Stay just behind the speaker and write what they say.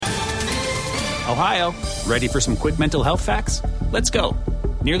Ohio, ready for some quick mental health facts? Let's go.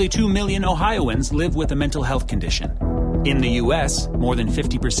 Nearly 2 million Ohioans live with a mental health condition. In the U.S., more than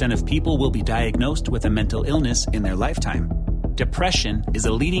 50% of people will be diagnosed with a mental illness in their lifetime. Depression is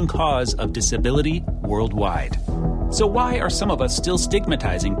a leading cause of disability worldwide. So why are some of us still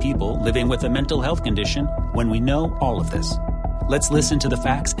stigmatizing people living with a mental health condition when we know all of this? Let's listen to the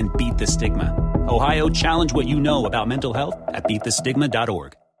facts and beat the stigma. Ohio, challenge what you know about mental health at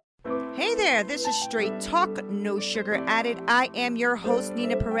beatthestigma.org. Hey there, this is Straight Talk, no sugar added. I am your host,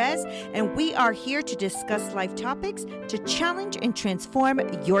 Nina Perez, and we are here to discuss life topics to challenge and transform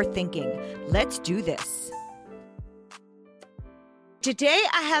your thinking. Let's do this. Today,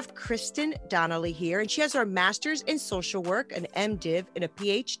 I have Kristen Donnelly here, and she has her master's in social work, an MDiv, and a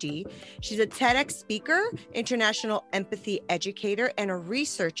PhD. She's a TEDx speaker, international empathy educator, and a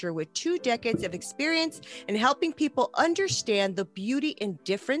researcher with 2 decades of experience in helping people understand the beauty in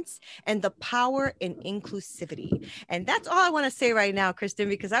difference and the power in inclusivity. And that's all I want to say right now, Kristen,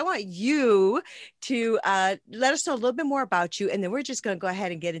 because I want you to let us know a little bit more about you, and then we're just going to go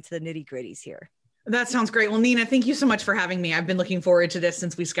ahead and get into the nitty-gritties here. That sounds great. Well, Nina, thank you so much for having me. I've been looking forward to this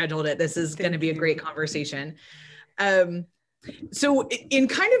since we scheduled it. This is going to be a great conversation. So in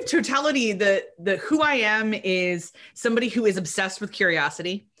kind of totality, the who I am is somebody who is obsessed with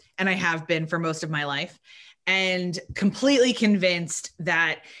curiosity, and I have been for most of my life, and completely convinced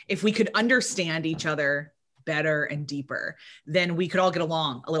that if we could understand each other better and deeper, then we could all get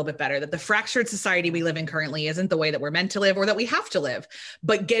along a little bit better, that the fractured society we live in currently isn't the way that we're meant to live or that we have to live,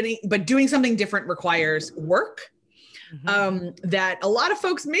 but doing something different requires work that a lot of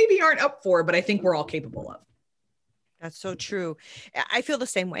folks maybe aren't up for, but I think we're all capable of. That's so true. I feel the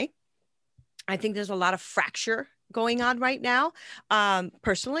same way. I think there's a lot of fracture going on right now,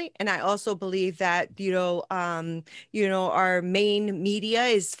 personally. And I also believe that, our main media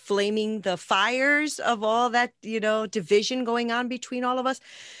is flaming the fires of all that, division going on between all of us.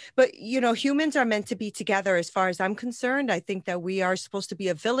 But, humans are meant to be together as far as I'm concerned. I think that we are supposed to be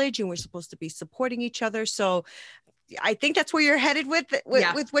a village and we're supposed to be supporting each other. So I think that's where you're headed with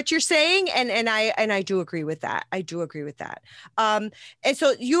what you're saying. And I do agree with that. And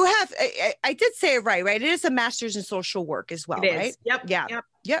so you have, I did say it right? It is a master's in social work as well, right? Yep.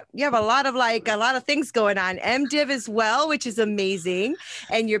 Yep. You have a lot of things going on. MDiv as well, which is amazing.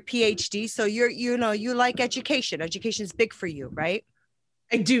 And your PhD. So you like education. Education is big for you, right?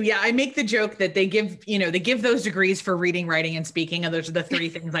 I do. Yeah. I make the joke that they give those degrees for reading, writing, and speaking. And those are the 3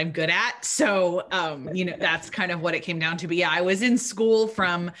 things I'm good at. So, that's kind of what it came down to. But yeah, I was in school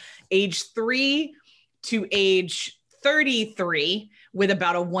from age 3 to age 33 with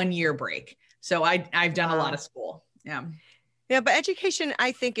about a 1-year break. So I've done a lot of school. Yeah. Yeah, but education,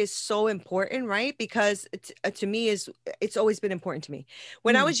 I think, is so important, right? Because to me, it's always been important to me.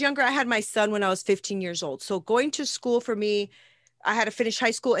 When I was younger, I had my son when I was 15 years old. So going to school for me, I had to finish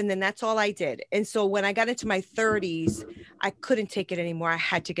high school and then that's all I did. And so when I got into my 30s, I couldn't take it anymore. I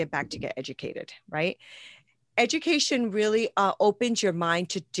had to get back to get educated, right? Education really opens your mind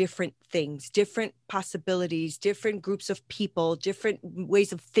to different things, different possibilities, different groups of people, different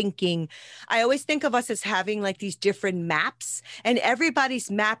ways of thinking. I always think of us as having like these different maps, and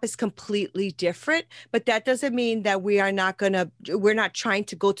everybody's map is completely different, but that doesn't mean that we're not trying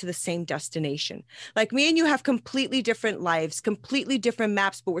to go to the same destination. Like me and you have completely different lives, completely different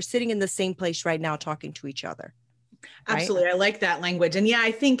maps, but we're sitting in the same place right now talking to each other. Absolutely. Right? I like that language. And yeah,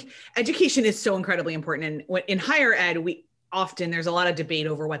 I think education is so incredibly important. And in higher ed, there's a lot of debate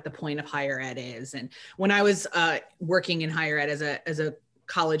over what the point of higher ed is. And when I was working in higher ed as a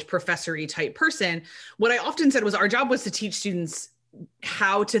college professor-y type person, what I often said was our job was to teach students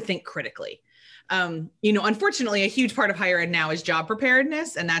how to think critically. Unfortunately, a huge part of higher ed now is job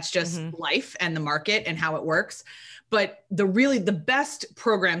preparedness, and that's just life and the market and how it works. But the best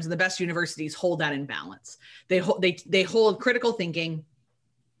programs and the best universities hold that in balance. They hold critical thinking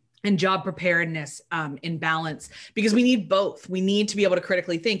and job preparedness in balance, because we need both. We need to be able to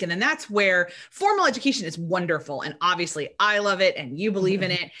critically think. And then that's where formal education is wonderful. And obviously I love it and you believe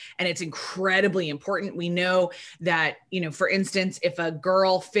in it, and it's incredibly important. We know that, for instance, if a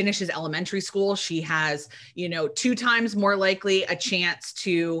girl finishes elementary school, she has, 2 times more likely a chance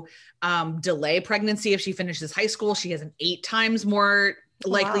to delay pregnancy. If she finishes high school, she has an 8 times more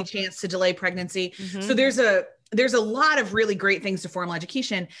likely chance to delay pregnancy. So there's a lot of really great things to formal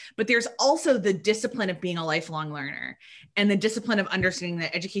education, but there's also the discipline of being a lifelong learner and the discipline of understanding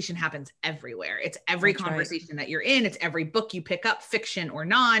that education happens everywhere. It's every conversation that you're in. It's every book you pick up, fiction or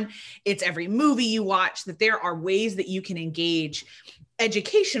non. It's every movie you watch, that there are ways that you can engage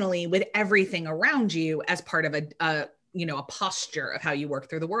educationally with everything around you as part of a posture of how you work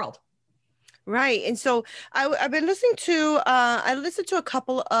through the world. Right. And so I've been listening to, I listened to a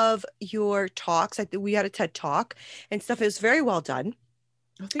couple of your talks. I think we had a TED talk and stuff. It was very well done.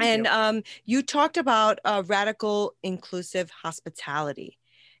 Oh, thank And you. You talked about radical inclusive hospitality.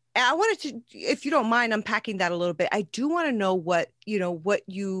 And I wanted to, if you don't mind unpacking that a little bit, I do want to know what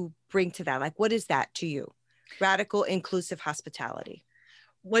you bring to that. Like, what is that to you? Radical inclusive hospitality.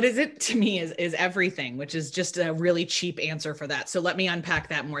 What is it to me is everything, which is just a really cheap answer for that. So let me unpack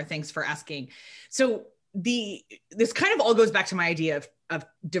that more. Thanks for asking. So this kind of all goes back to my idea of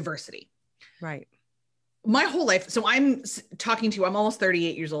diversity. Right. My whole life. So I'm almost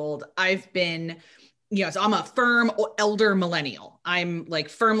 38 years old. I've been, so I'm a firm elder millennial. I'm like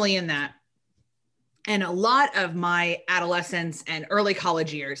firmly in that. And a lot of my adolescence and early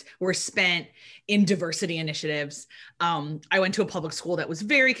college years were spent in diversity initiatives. I went to a public school that was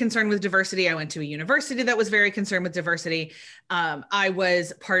very concerned with diversity. I went to a university that was very concerned with diversity. I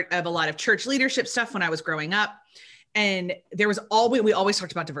was part of a lot of church leadership stuff when I was growing up. And we always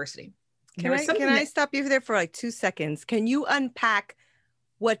talked about diversity. Can I stop you there for like 2 seconds? Can you unpack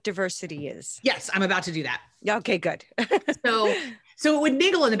what diversity is? Yes, I'm about to do that. Okay, good. So it would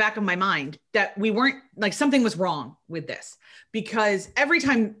niggle in the back of my mind that we weren't like something was wrong with this, because every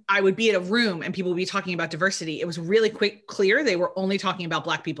time I would be at a room and people would be talking about diversity, it was really clear they were only talking about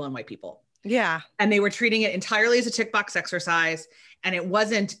Black people and white people. Yeah. And they were treating it entirely as a tick box exercise. And it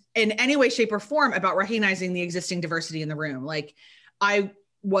wasn't in any way, shape, or form about recognizing the existing diversity in the room. Like I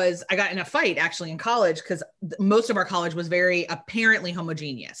got in a fight actually in college because most of our college was very apparently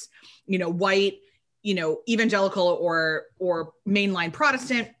homogeneous, white, evangelical or mainline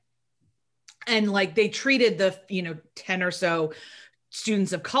Protestant. And like they treated the, 10 or so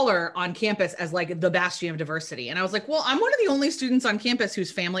students of color on campus as like the bastion of diversity. And I was like, well, I'm one of the only students on campus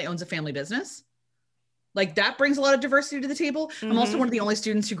whose family owns a family business. Like that brings a lot of diversity to the table. Mm-hmm. I'm also one of the only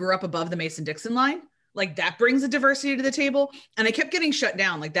students who grew up above the Mason-Dixon line. Like that brings a diversity to the table. And I kept getting shut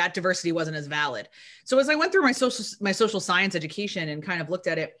down. Like that diversity wasn't as valid. So as I went through my social science education and kind of looked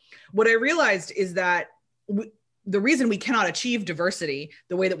at it, what I realized is that the reason we cannot achieve diversity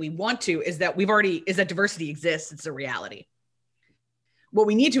the way that we want to is that diversity exists. It's a reality. What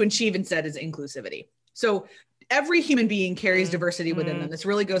we need to achieve instead is inclusivity. So every human being carries diversity within them. This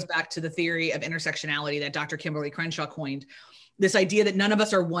really goes back to the theory of intersectionality that Dr. Kimberly Crenshaw coined. This idea that none of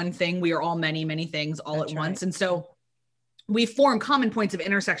us are one thing. We are all many, many things all That's at right. once. And so we form common points of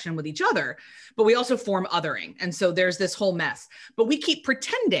intersection with each other, but we also form othering. And so there's this whole mess, but we keep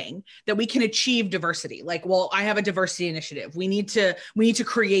pretending that we can achieve diversity. Like, well, I have a diversity initiative. We need to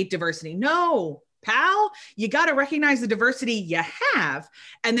create diversity. No, pal, you got to recognize the diversity you have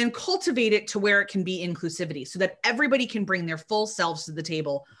and then cultivate it to where it can be inclusivity so that everybody can bring their full selves to the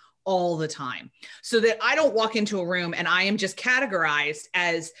table all the time, so that I don't walk into a room and I am just categorized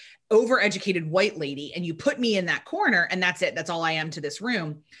as overeducated white lady and you put me in that corner and that's it. That's all I am to this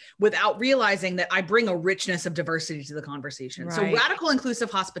room, without realizing that I bring a richness of diversity to the conversation. Right. So radical inclusive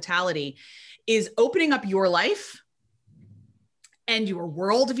hospitality is opening up your life and your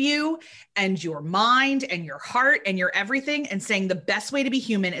worldview and your mind and your heart and your everything and saying the best way to be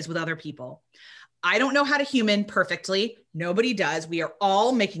human is with other people. I don't know how to human perfectly. Nobody does. We are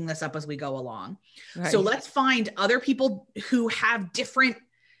all making this up as we go along. Right. So let's find other people who have different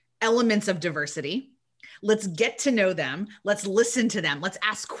elements of diversity. Let's get to know them. Let's listen to them. Let's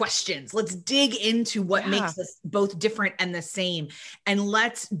ask questions. Let's dig into what makes us both different and the same. And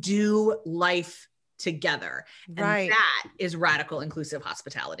let's do life together. And that is radical inclusive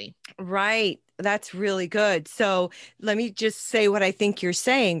hospitality. Right. That's really good. So let me just say what I think you're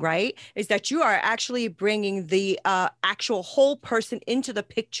saying, right? Is that you are actually bringing the actual whole person into the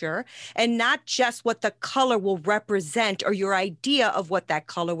picture and not just what the color will represent or your idea of what that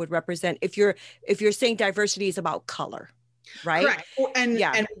color would represent. If you're saying diversity is about color, right? Correct. And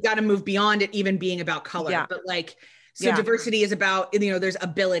we've got to move beyond it even being about color, but like, so diversity is about, there's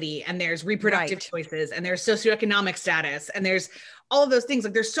ability and there's reproductive choices and there's socioeconomic status and there's all of those things.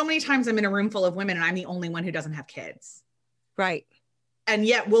 Like there's so many times I'm in a room full of women and I'm the only one who doesn't have kids. Right. And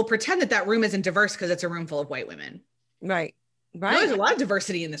yet we'll pretend that room isn't diverse because it's a room full of white women. Right. Right. No, there's a lot of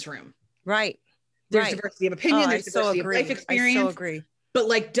diversity in this room. Right. There's diversity of opinion. There's diversity of life experience. I so agree. But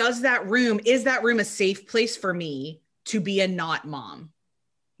like, is that room a safe place for me to be a not mom?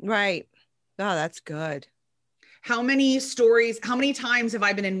 Right. Oh, that's good. How many times have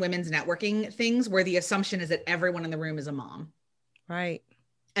I been in women's networking things where the assumption is that everyone in the room is a mom? Right.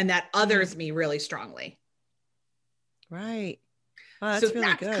 And that others me really strongly. Right. Well, that's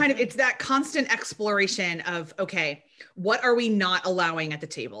really good. It's that constant exploration of, okay, what are we not allowing at the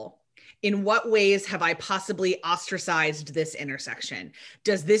table? In what ways have I possibly ostracized this intersection?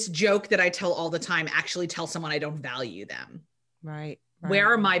 Does this joke that I tell all the time actually tell someone I don't value them? Right.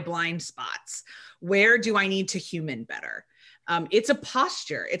 Where are my blind spots? Where do I need to human better? It's a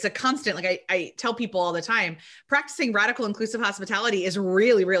posture. It's a constant, like I tell people all the time, practicing radical inclusive hospitality is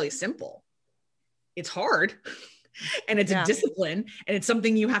really, really simple. It's hard and it's a discipline, and it's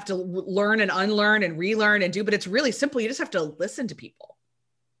something you have to learn and unlearn and relearn and do, but it's really simple. You just have to listen to people.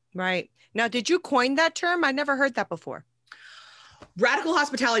 Right. Now, did you coin that term? I never heard that before. Radical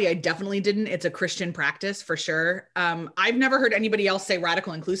hospitality, I definitely didn't. It's a Christian practice for sure. I've never heard anybody else say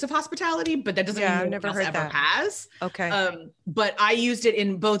radical inclusive hospitality, but that doesn't mean no one else ever has. Okay. But I used it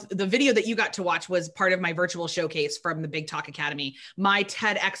in both. The video that you got to watch was part of my virtual showcase from the Big Talk Academy. My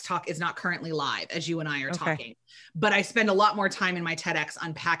TEDx talk is not currently live as you and I are talking, but I spend a lot more time in my TEDx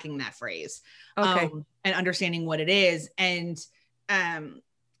unpacking that phrase and understanding what it is. And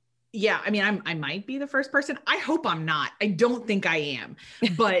yeah, I mean, I might be the first person. I hope I'm not. I don't think I am,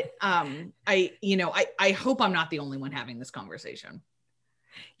 but I hope I'm not the only one having this conversation.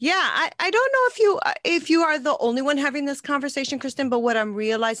 Yeah, I don't know if you are the only one having this conversation, Kristen, but what I'm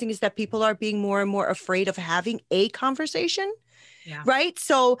realizing is that people are being more and more afraid of having a conversation. Yeah. Right.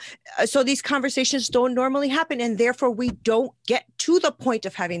 So these conversations don't normally happen, and therefore we don't get to the point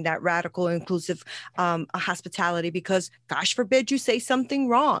of having that radical inclusive hospitality, because gosh forbid you say something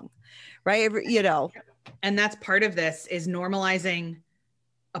wrong. Right. And that's part of this is normalizing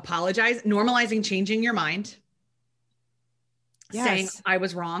changing your mind, saying I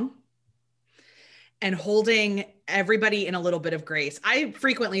was wrong, and holding everybody in a little bit of grace. I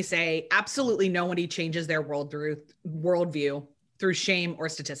frequently say absolutely nobody changes their worldview through shame or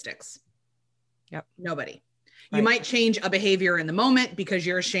statistics. Yep. Nobody. Right. You might change a behavior in the moment because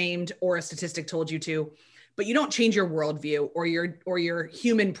you're ashamed or a statistic told you to, but you don't change your worldview or your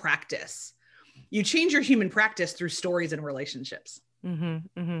human practice. You change your human practice through stories and relationships.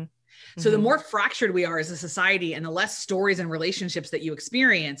 Mm-hmm, mm-hmm. So the more fractured we are as a society and the less stories and relationships that you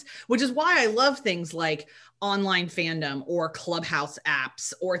experience, which is why I love things like online fandom or Clubhouse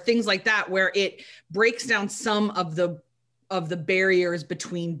apps or things like that, where it breaks down some of the barriers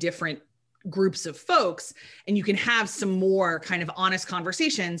between different groups of folks, and you can have some more kind of honest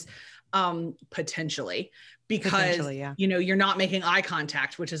conversations, potentially, because you're not making eye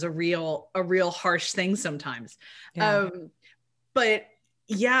contact, which is a real harsh thing sometimes. Yeah. But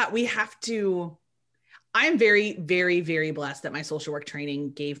yeah, we have to. I'm very, very, very blessed that my social work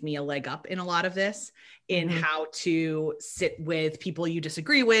training gave me a leg up in a lot of this, in how to sit with people you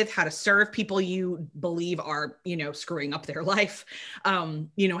disagree with, how to serve people you believe are, screwing up their life,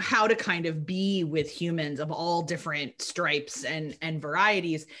 how to kind of be with humans of all different stripes and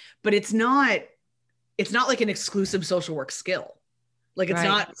varieties. But it's not like an exclusive social work skill. Like it's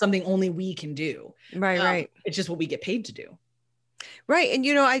not something only we can do. Right. It's just what we get paid to do. Right. And,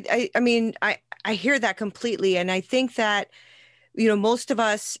 I mean, I hear that completely. And I think that, most of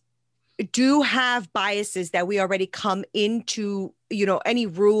us do have biases that we already come into, any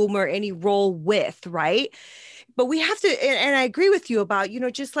room or any role with. Right. But we have to, and I agree with you about,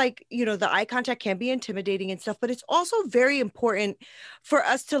 just like, the eye contact can be intimidating and stuff, but it's also very important for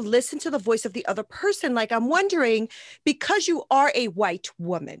us to listen to the voice of the other person. Like, I'm wondering, because you are a white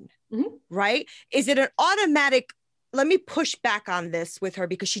woman, right? Is it an automatic, let me push back on this with her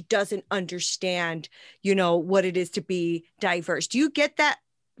because she doesn't understand, what it is to be diverse. Do you get that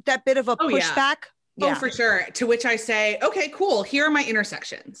bit of a pushback? Yeah. Oh, for sure. To which I say, okay, cool. Here are my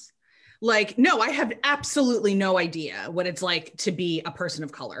intersections. Like, no, I have absolutely no idea what it's like to be a person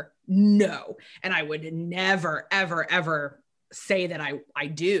of color. No. And I would never, ever, ever say that I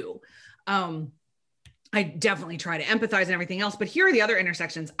do. I definitely try to empathize and everything else, but here are the other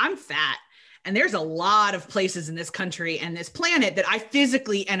intersections. I'm fat. And there's a lot of places in this country and this planet that I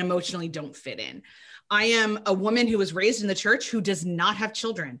physically and emotionally don't fit in. I am a woman who was raised in the church who does not have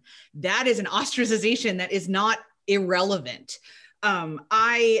children. That is an ostracization that is not irrelevant.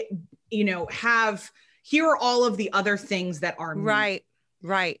 Here are all of the other things that are me.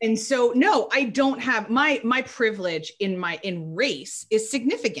 Right. And so, no, I don't have my privilege in race is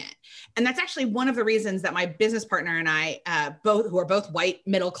significant. And that's actually one of the reasons that my business partner and I, who are both white,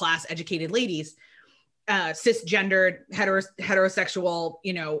 middle-class educated ladies, cisgendered, heterosexual,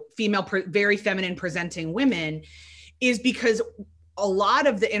 female, very feminine presenting women, is because a lot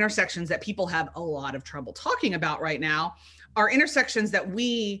of the intersections that people have a lot of trouble talking about right now are intersections that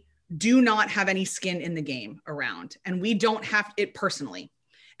we do not have any skin in the game around. And we don't have it personally.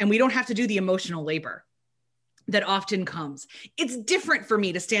 And we don't have to do the emotional labor that often comes. It's different for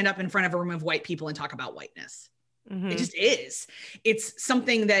me to stand up in front of a room of white people and talk about whiteness. It just is. It's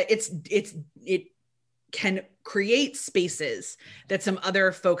something that it can create spaces that some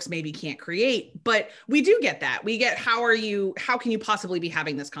other folks maybe can't create, but we do get that. We get, how can you possibly be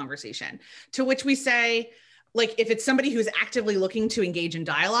having this conversation? To which we say, like, if it's somebody who's actively looking to engage in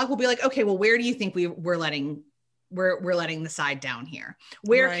dialogue, we'll be like, okay, well, where do you think we're letting the side down here?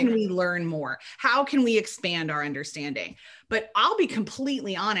 Where can we learn more? How can we expand our understanding? But I'll be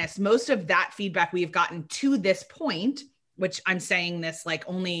completely honest, most of that feedback we've gotten to this point, which I'm saying this like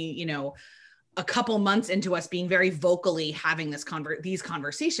only, you know, a couple months into us being very vocally having these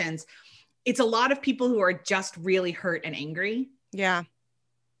conversations, it's a lot of people who are just really hurt and angry. Yeah.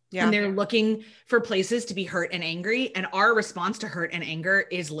 Yeah. And they're looking for places to be hurt and angry. And our response to hurt and anger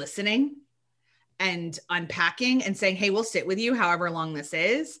is listening and unpacking and saying, hey, we'll sit with you however long this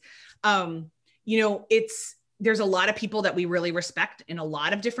is. You know, there's a lot of people that we really respect in a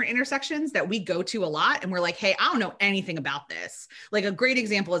lot of different intersections that we go to a lot. And we're like, hey, I don't know anything about this. Like a great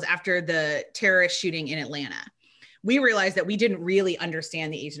example is after the terrorist shooting in Atlanta. We realized that we didn't really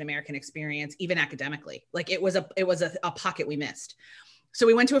understand the Asian American experience, even academically. Like it was a pocket we missed. So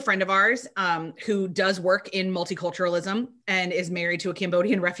we went to a friend of ours who does work in multiculturalism and is married to a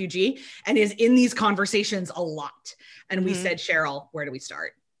Cambodian refugee and is in these conversations a lot. And we said, Cheryl, where do we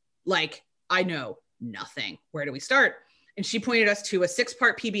start? Like, I know nothing. Where do we start? And she pointed us to a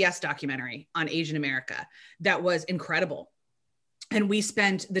 6-part PBS documentary on Asian America that was incredible. And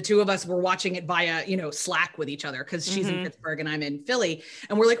the two of us were watching it via, you know, Slack with each other because she's in Pittsburgh and I'm in Philly.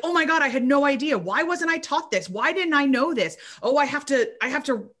 And we're like, oh my God, I had no idea. Why wasn't I taught this? Why didn't I know this? Oh, I have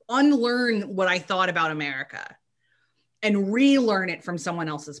to unlearn what I thought about America and relearn it from someone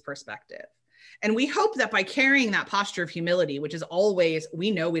else's perspective. And we hope that by carrying that posture of humility, which is always,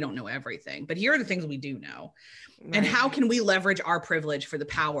 we know we don't know everything, but here are the things we do know. Right. And how can we leverage our privilege for the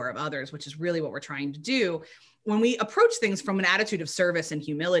power of others, which is really what we're trying to do. When we approach things from an attitude of service and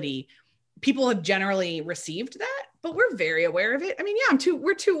humility, people have generally received that, but we're very aware of it. I mean, yeah,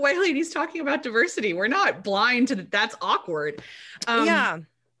 we're two white ladies talking about diversity. We're not blind to that. That's awkward. But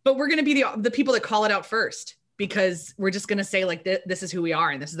we're going to be the people that call it out first, because we're just going to say like, this is who we are.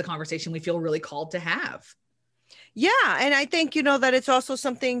 And this is the conversation we feel really called to have. Yeah. And I think, you know, that it's also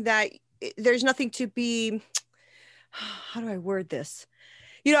something that there's nothing to be, how do I word this?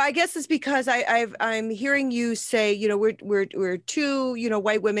 You know, I guess it's because I'm hearing you say, you know, we're two, you know,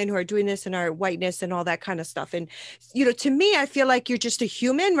 white women who are doing this in our whiteness and all that kind of stuff. And, you know, to me, I feel like you're just a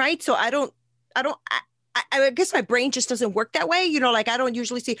human, right? So I guess my brain just doesn't work that way. You know, like I don't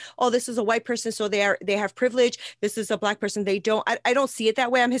usually see, oh, this is a white person, so they have privilege. This is a Black person, they don't. I don't see it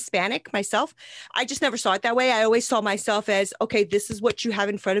that way. I'm Hispanic myself. I just never saw it that way. I always saw myself as, okay, this is what you have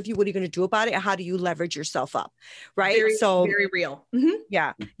in front of you. What are you going to do about it? And how do you leverage yourself up? Right. Very real. Mm-hmm.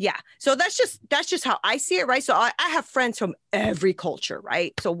 Yeah. Yeah. So that's just how I see it. Right. So I have friends from every culture,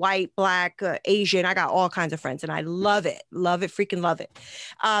 right? So white, Black, Asian, I got all kinds of friends and I love it, freaking love it.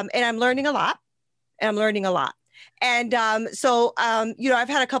 And I'm learning a lot. And, you know, I've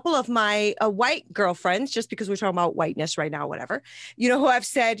had a couple of my white girlfriends, just because we're talking about whiteness right now, whatever, you know, who have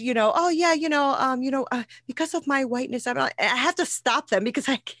said, you know, oh yeah, because of my whiteness, I have to stop them because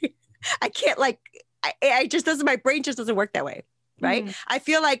I can't like, I just doesn't, my brain just doesn't work that way. Right. Mm-hmm. I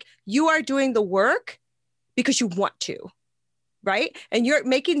feel like you are doing the work because you want to, right. And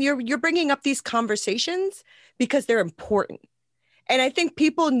you're bringing up these conversations because they're important. And I think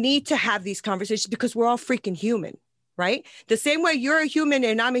people need to have these conversations because we're all freaking human, right? The same way you're a human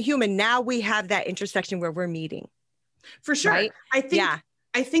and I'm a human, now we have that intersection where we're meeting. For sure. Right? I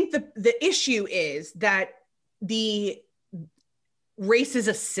think the issue is that the race is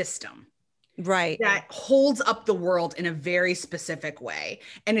a system. Right. That holds up the world in a very specific way.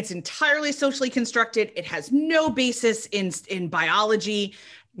 And it's entirely socially constructed. It has no basis in biology.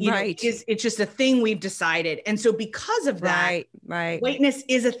 It's just a thing we've decided. And so because of that, whiteness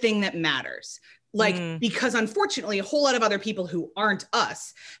is a thing that matters. Because unfortunately, a whole lot of other people who aren't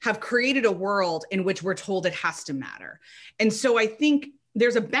us have created a world in which we're told it has to matter. And so I think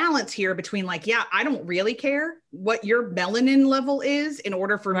there's a balance here between like, yeah, I don't really care what your melanin level is in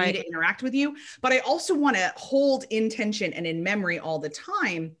order for me to interact with you. But I also want to hold in tension and in memory all the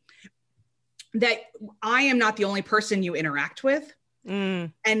time that I am not the only person you interact with.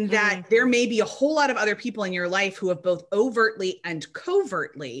 And that there may be a whole lot of other people in your life who have both overtly and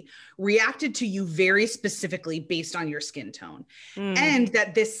covertly reacted to you very specifically based on your skin tone. And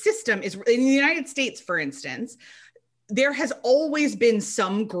that this system is, in the United States, for instance, there has always been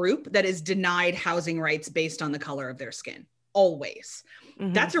some group that is denied housing rights based on the color of their skin. Always.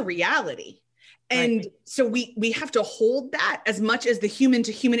 That's a reality. And so we have to hold that, as much as the human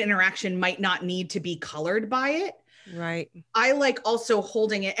to human interaction might not need to be colored by it. Right. I like also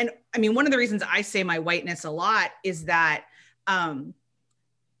holding it. And I mean, one of the reasons I say my whiteness a lot is that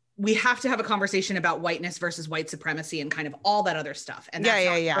we have to have a conversation about whiteness versus white supremacy and kind of all that other stuff. And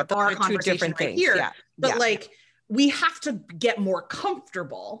that's our conversation right here. But like, we have to get more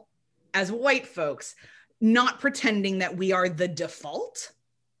comfortable as white folks, not pretending that we are the default.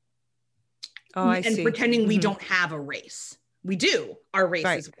 Pretending we don't have a race. We do. Our race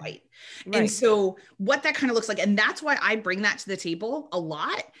is white. Right. And so what that kind of looks like, and that's why I bring that to the table a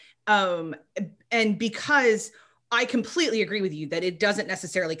lot. And because I completely agree with you that it doesn't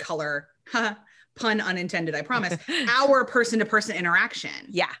necessarily color, pun unintended, I promise, our person-to-person interaction.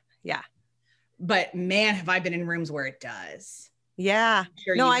 Yeah. Yeah. But man, have I been in rooms where it does. Yeah.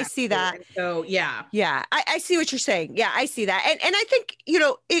 Sure, no, I see that. And so, yeah. Yeah. I see what you're saying. Yeah, I see that. And I think,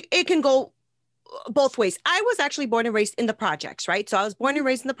 it can go both ways. I was actually born and raised in the projects, right? So I was born and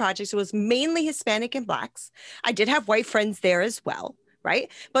raised in the projects. It was mainly Hispanic and Blacks. I did have white friends there as well,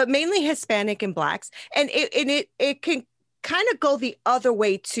 right? But mainly Hispanic and Blacks. And it can kind of go the other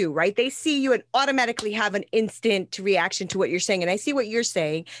way too, right? They see you and automatically have an instant reaction to what you're saying. And I see what you're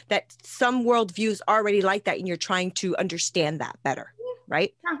saying, that some worldviews already like that, and you're trying to understand that better,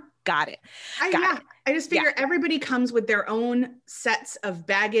 right? Yeah. Got it. I just figure everybody comes with their own sets of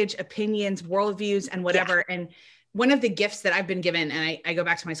baggage, opinions, worldviews, and whatever. Yeah. And one of the gifts that I've been given, and I go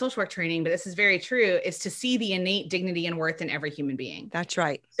back to my social work training, but this is very true, is to see the innate dignity and worth in every human being. That's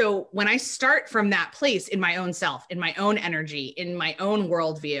right. So when I start from that place in my own self, in my own energy, in my own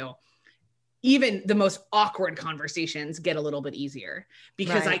worldview, even the most awkward conversations get a little bit easier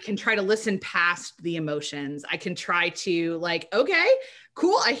because I can try to listen past the emotions. I can try to okay,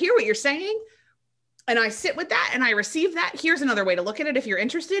 cool. I hear what you're saying. And I sit with that and I receive that. Here's another way to look at it if you're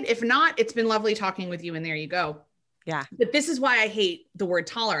interested. If not, it's been lovely talking with you, and there you go. Yeah. But this is why I hate the word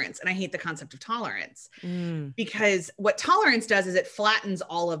tolerance, and I hate the concept of tolerance, because what tolerance does is it flattens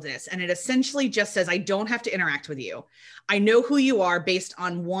all of this. And it essentially just says, I don't have to interact with you. I know who you are based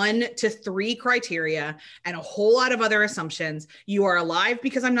on 1 to 3 criteria and a whole lot of other assumptions. You are alive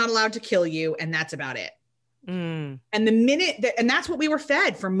because I'm not allowed to kill you. And that's about it. And the minute that, and that's what we were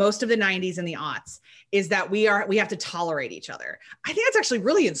fed for most of the 90s and the aughts, is that we have to tolerate each other. I think that's actually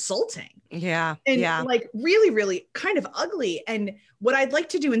really insulting. Yeah. And really, really kind of ugly. And what I'd like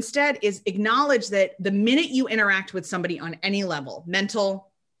to do instead is acknowledge that the minute you interact with somebody on any level,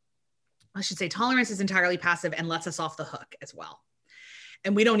 tolerance is entirely passive and lets us off the hook as well.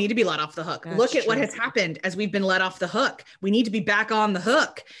 And we don't need to be let off the hook. Look at what has happened as we've been let off the hook. We need to be back on the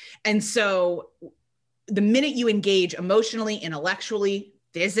hook. And so the minute you engage emotionally, intellectually,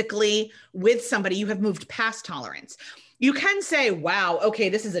 physically with somebody, you have moved past tolerance. You can say, wow, okay,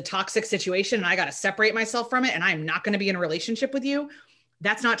 this is a toxic situation and I got to separate myself from it and I'm not going to be in a relationship with you.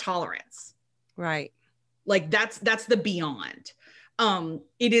 That's not tolerance. Right. Like that's the beyond.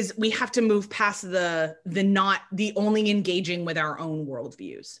 It is, we have to move past the not the only engaging with our own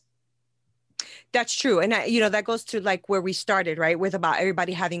worldviews. That's true. And that goes to like where we started, right? With about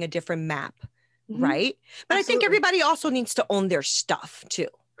everybody having a different map. Right. But I think everybody also needs to own their stuff too.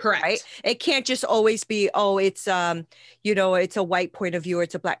 Correct. Right. It can't just always be, it's, it's a white point of view or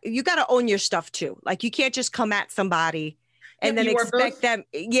it's a black. You got to own your stuff too. Like you can't just come at somebody and then expect them.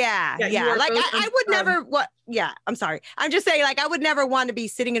 Yeah. Like I would never I'm sorry. I'm just saying, like, I would never want to be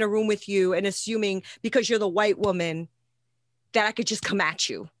sitting in a room with you and assuming because you're the white woman that I could just come at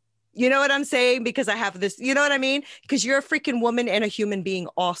you. You know what I'm saying? Because I have this, you know what I mean? Because you're a freaking woman and a human being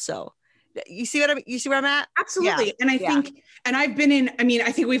also. You see where I'm at? Absolutely. Yeah. And I think, and I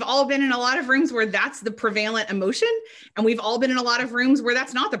think we've all been in a lot of rooms where that's the prevalent emotion. And we've all been in a lot of rooms where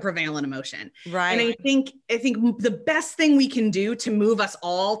that's not the prevalent emotion. Right. And I think the best thing we can do to move us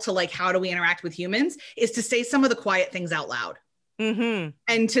all to like, how do we interact with humans is to say some of the quiet things out loud.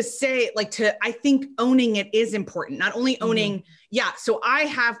 And to say I think owning it is important, not only owning, so I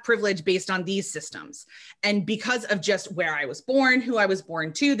have privilege based on these systems. And because of just where I was born, who I was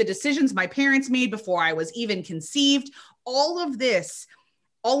born to, the decisions my parents made before I was even conceived, all of this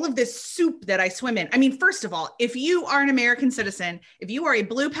soup that I swim in. I mean, first of all, if you are an American citizen, if you are a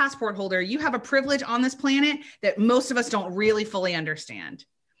blue passport holder, you have a privilege on this planet that most of us don't really fully understand.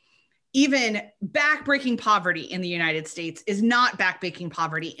 Even backbreaking poverty in the United States is not backbreaking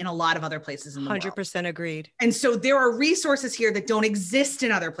poverty in a lot of other places in the 100% world. 100% agreed. And so there are resources here that don't exist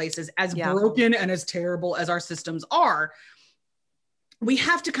in other places, as broken and as terrible as our systems are. We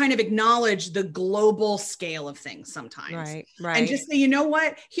have to kind of acknowledge the global scale of things sometimes. Right. And just say, you know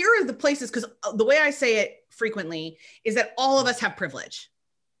what? Here are the places, because the way I say it frequently is that all of us have privilege.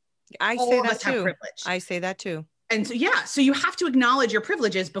 I say that too. And so, yeah, so you have to acknowledge your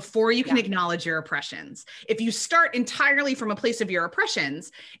privileges before you can acknowledge your oppressions. If you start entirely from a place of your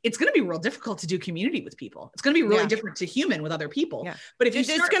oppressions, it's going to be real difficult to do community with people. It's going to be really different to human with other people. Yeah. But if you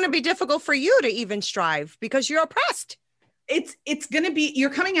it's going to be difficult for you to even strive because you're oppressed. It's going to be, you're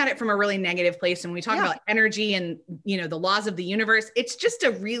coming at it from a really negative place. And when we talk about energy and, you know, the laws of the universe, it's just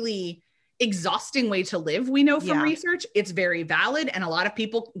a really exhausting way to live. We know from research, it's very valid. And a lot of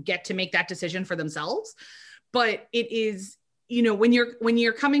people get to make that decision for themselves. But it is, you know, when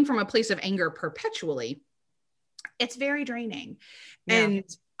you're coming from a place of anger perpetually, it's very draining. And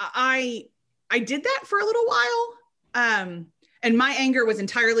I did that for a little while. And my anger was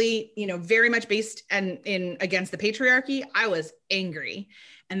entirely, you know, very much based in against the patriarchy. I was angry.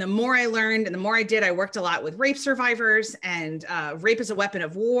 And the more I learned and the more I did, I worked a lot with rape survivors and rape as a weapon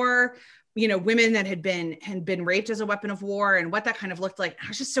of war, you know, women that had been raped as a weapon of war and what that kind of looked like. I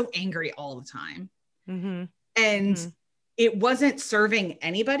was just so angry all the time. Mm-hmm. And it wasn't serving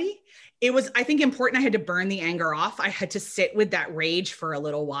anybody. It was, I think, important. I had to burn the anger off. I had to sit with that rage for a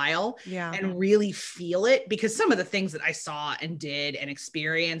little while and really feel it, because some of the things that I saw and did and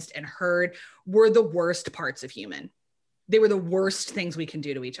experienced and heard were the worst parts of human. They were the worst things we can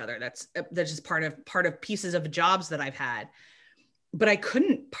do to each other. That's just part of pieces of jobs that I've had. But I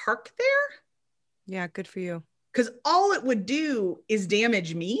couldn't park there. Yeah, good for you. Because all it would do is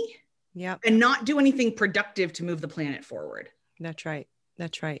damage me. Yeah. And not do anything productive to move the planet forward. That's right.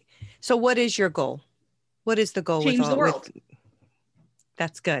 That's right. So what is your goal? What is the goal? Change the world.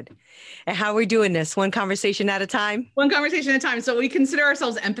 That's good. And how are we doing this? One conversation at a time? One conversation at a time. So we consider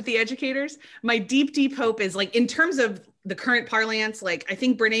ourselves empathy educators. My deep, deep hope is, like, in terms of the current parlance, like, I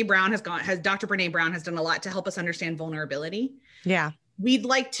think Dr. Brene Brown has done a lot to help us understand vulnerability. Yeah. We'd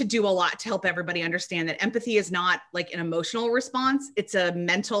like to do a lot to help everybody understand that empathy is not like an emotional response. It's a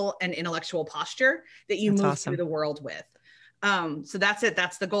mental and intellectual posture that you move through the world with. So that's it.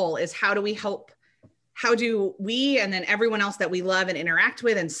 That's the goal, is how do we, and then everyone else that we love and interact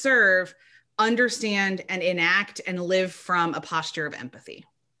with and serve, understand and enact and live from a posture of empathy.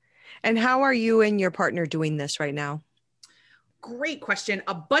 And how are you and your partner doing this right now? Great question.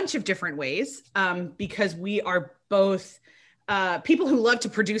 A bunch of different ways, because we are both people who love to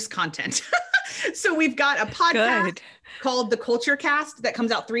produce content. So we've got a podcast called The Culture Cast that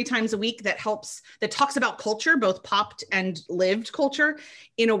comes out 3 times a week that talks about culture, both popped and lived culture,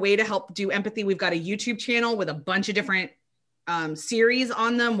 in a way to help do empathy. We've got a YouTube channel with a bunch of different series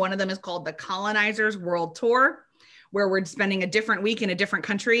on them. One of them is called The Colonizers World Tour, where we're spending a different week in a different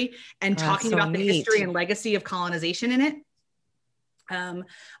country and talking about the history and legacy of colonization in it.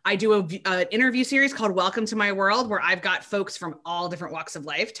 I do an interview series called Welcome to My World, where I've got folks from all different walks of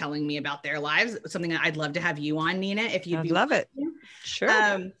life telling me about their lives. It's something that I'd love to have you on, Nina, if you'd love it. Sure.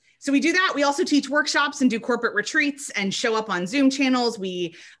 So we do that. We also teach workshops and do corporate retreats and show up on Zoom channels.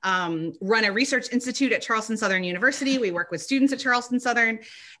 We run a research institute at Charleston Southern University. We work with students at Charleston Southern.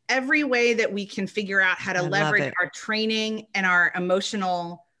 Every way that we can figure out how to leverage our training and our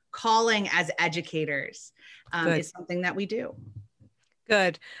emotional calling as educators is something that we do.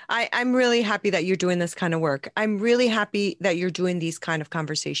 Good. I'm really happy that you're doing this kind of work. I'm really happy that you're doing these kind of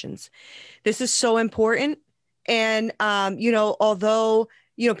conversations. This is so important. And, although,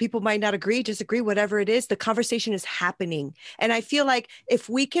 people might not agree, disagree, whatever it is, the conversation is happening. And I feel like if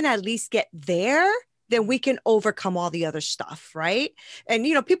we can at least get there, then we can overcome all the other stuff, right? And,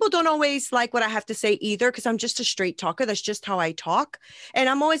 people don't always like what I have to say either, because I'm just a straight talker. That's just how I talk. And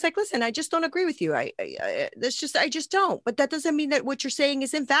I'm always like, listen, I just don't agree with you. I just don't. But that doesn't mean that what you're saying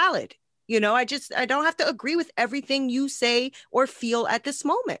is invalid. I don't have to agree with everything you say or feel at this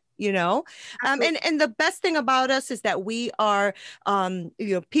moment, and the best thing about us is that we are,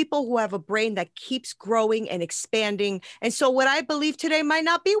 people who have a brain that keeps growing and expanding. And so what I believe today might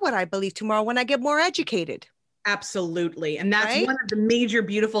not be what I believe tomorrow when I get more educated. Absolutely. And that's one of the major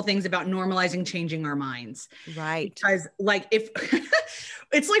beautiful things about normalizing changing our minds. Right. Because if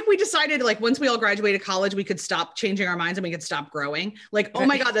it's like we decided, like, once we all graduated college, we could stop changing our minds and we could stop growing. Like, oh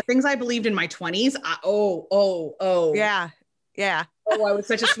my God, the things I believed in my 20s. Yeah. Yeah. Oh, I was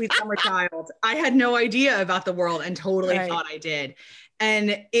such a sweet summer child. I had no idea about the world and totally thought I did.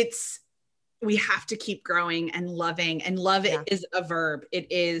 And we have to keep growing and loving, and love is a verb.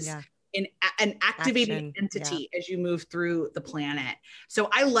 It is an activating entity as you move through the planet. So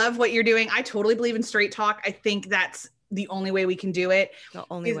I love what you're doing. I totally believe in straight talk. I think that's the only way we can do it. The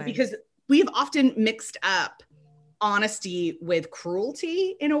only way. Because we've often mixed up honesty with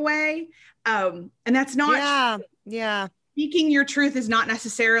cruelty in a way. And that's not, yeah. Speaking your truth is not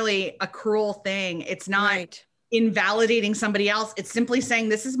necessarily a cruel thing. It's not, invalidating somebody else. It's simply saying,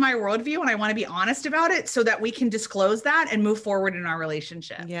 this is my worldview and I want to be honest about it so that we can disclose that and move forward in our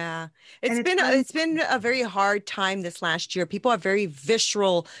relationship. Yeah. It's been a very hard time this last year. People are very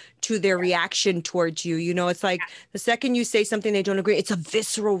visceral to their reaction towards you. You know, it's like the second you say something they don't agree, it's a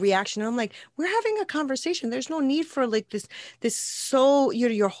visceral reaction. And I'm like, we're having a conversation. There's no need for like this. So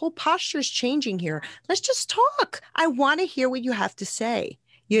your whole posture is changing here. Let's just talk. I want to hear what you have to say.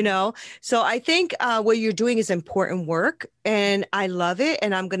 You know, so I think what you're doing is important work and I love it.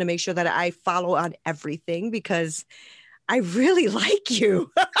 And I'm going to make sure that I follow on everything because I really like you.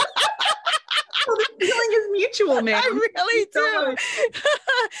 Well, the feeling is mutual, man. I really do.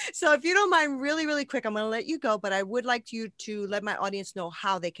 So if you don't mind, really, really quick, I'm going to let you go, but I would like you to let my audience know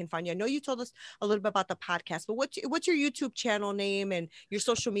how they can find you. I know you told us a little bit about the podcast, but what's your YouTube channel name and your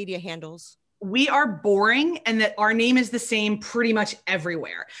social media handles? We are boring and that our name is the same pretty much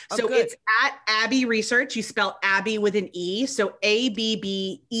everywhere. So it's at Abby Research. You spell Abby with an E. So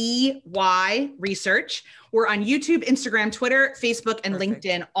ABBEY Research. We're on YouTube, Instagram, Twitter, Facebook, and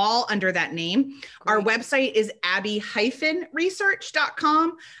LinkedIn, all under that name. Great. Our website is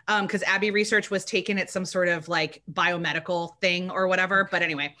abby-research.com because Abby Research was taken at some sort of like biomedical thing or whatever. But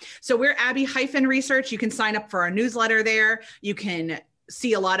anyway, so we're Abby-Research. You can sign up for our newsletter there. You can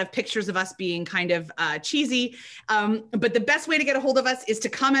see a lot of pictures of us being kind of cheesy. But the best way to get a hold of us is to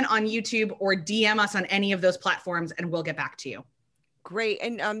comment on YouTube or DM us on any of those platforms and we'll get back to you. Great.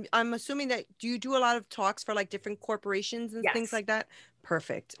 And I'm assuming that do you do a lot of talks for like different corporations and things like that?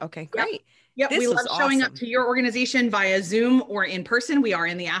 Perfect. Okay, great. Yep. We love showing up to your organization via Zoom or in person. We are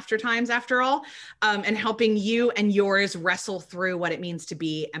in the after times after all, and helping you and yours wrestle through what it means to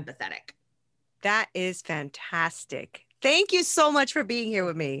be empathetic. That is fantastic. Thank you so much for being here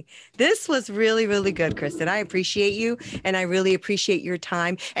with me. This was really, really good, Kristen. I appreciate you and I really appreciate your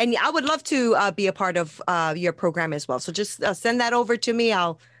time. And I would love to be a part of your program as well. So just send that over to me.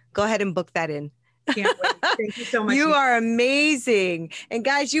 I'll go ahead and book that in. Can't wait. Thank you so much. You are amazing. And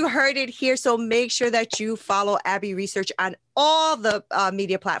guys, you heard it here. So make sure that you follow Abby Research on all the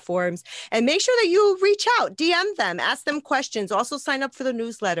media platforms and make sure that you reach out, DM them, ask them questions, also sign up for the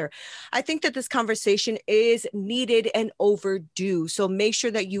newsletter. I think that this conversation is needed and overdue. So make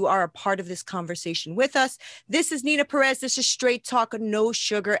sure that you are a part of this conversation with us. This is Nina Perez. This is Straight Talk, no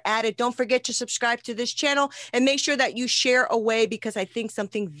sugar added. Don't forget to subscribe to this channel and make sure that you share away because I think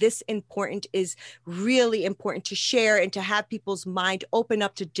something this important is really important to share and to have people's mind open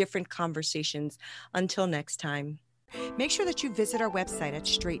up to different conversations. Until next time. Make sure that you visit our website at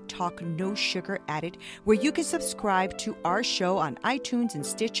Straight Talk No Sugar Added, where you can subscribe to our show on iTunes and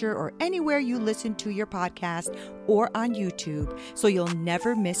Stitcher or anywhere you listen to your podcast or on YouTube, so you'll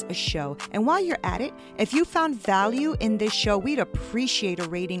never miss a show. And while you're at it, if you found value in this show, we'd appreciate a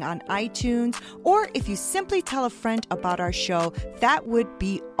rating on iTunes, or if you simply tell a friend about our show, that would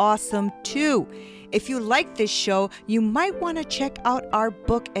be awesome too. If you like this show, you might want to check out our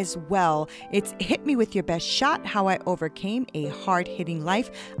book as well. It's Hit Me With Your Best Shot, How I Overcame a Hard-Hitting Life.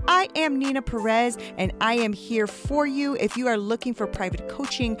 I am Nina Perez, and I am here for you. If you are looking for private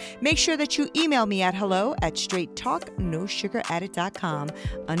coaching, make sure that you email me at hello@straighttalknosugaradded.com.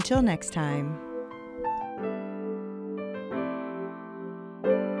 Until next time.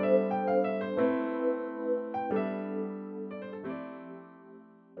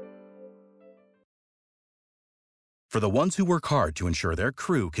 For the ones who work hard to ensure their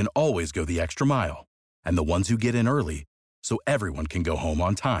crew can always go the extra mile, and the ones who get in early so everyone can go home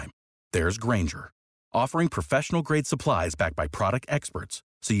on time, there's Grainger, offering professional-grade supplies backed by product experts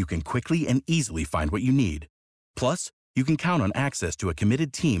so you can quickly and easily find what you need. Plus, you can count on access to a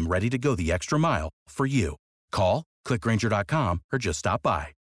committed team ready to go the extra mile for you. Call, click Grainger.com, or just stop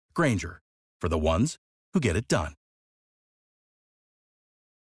by. Grainger, for the ones who get it done.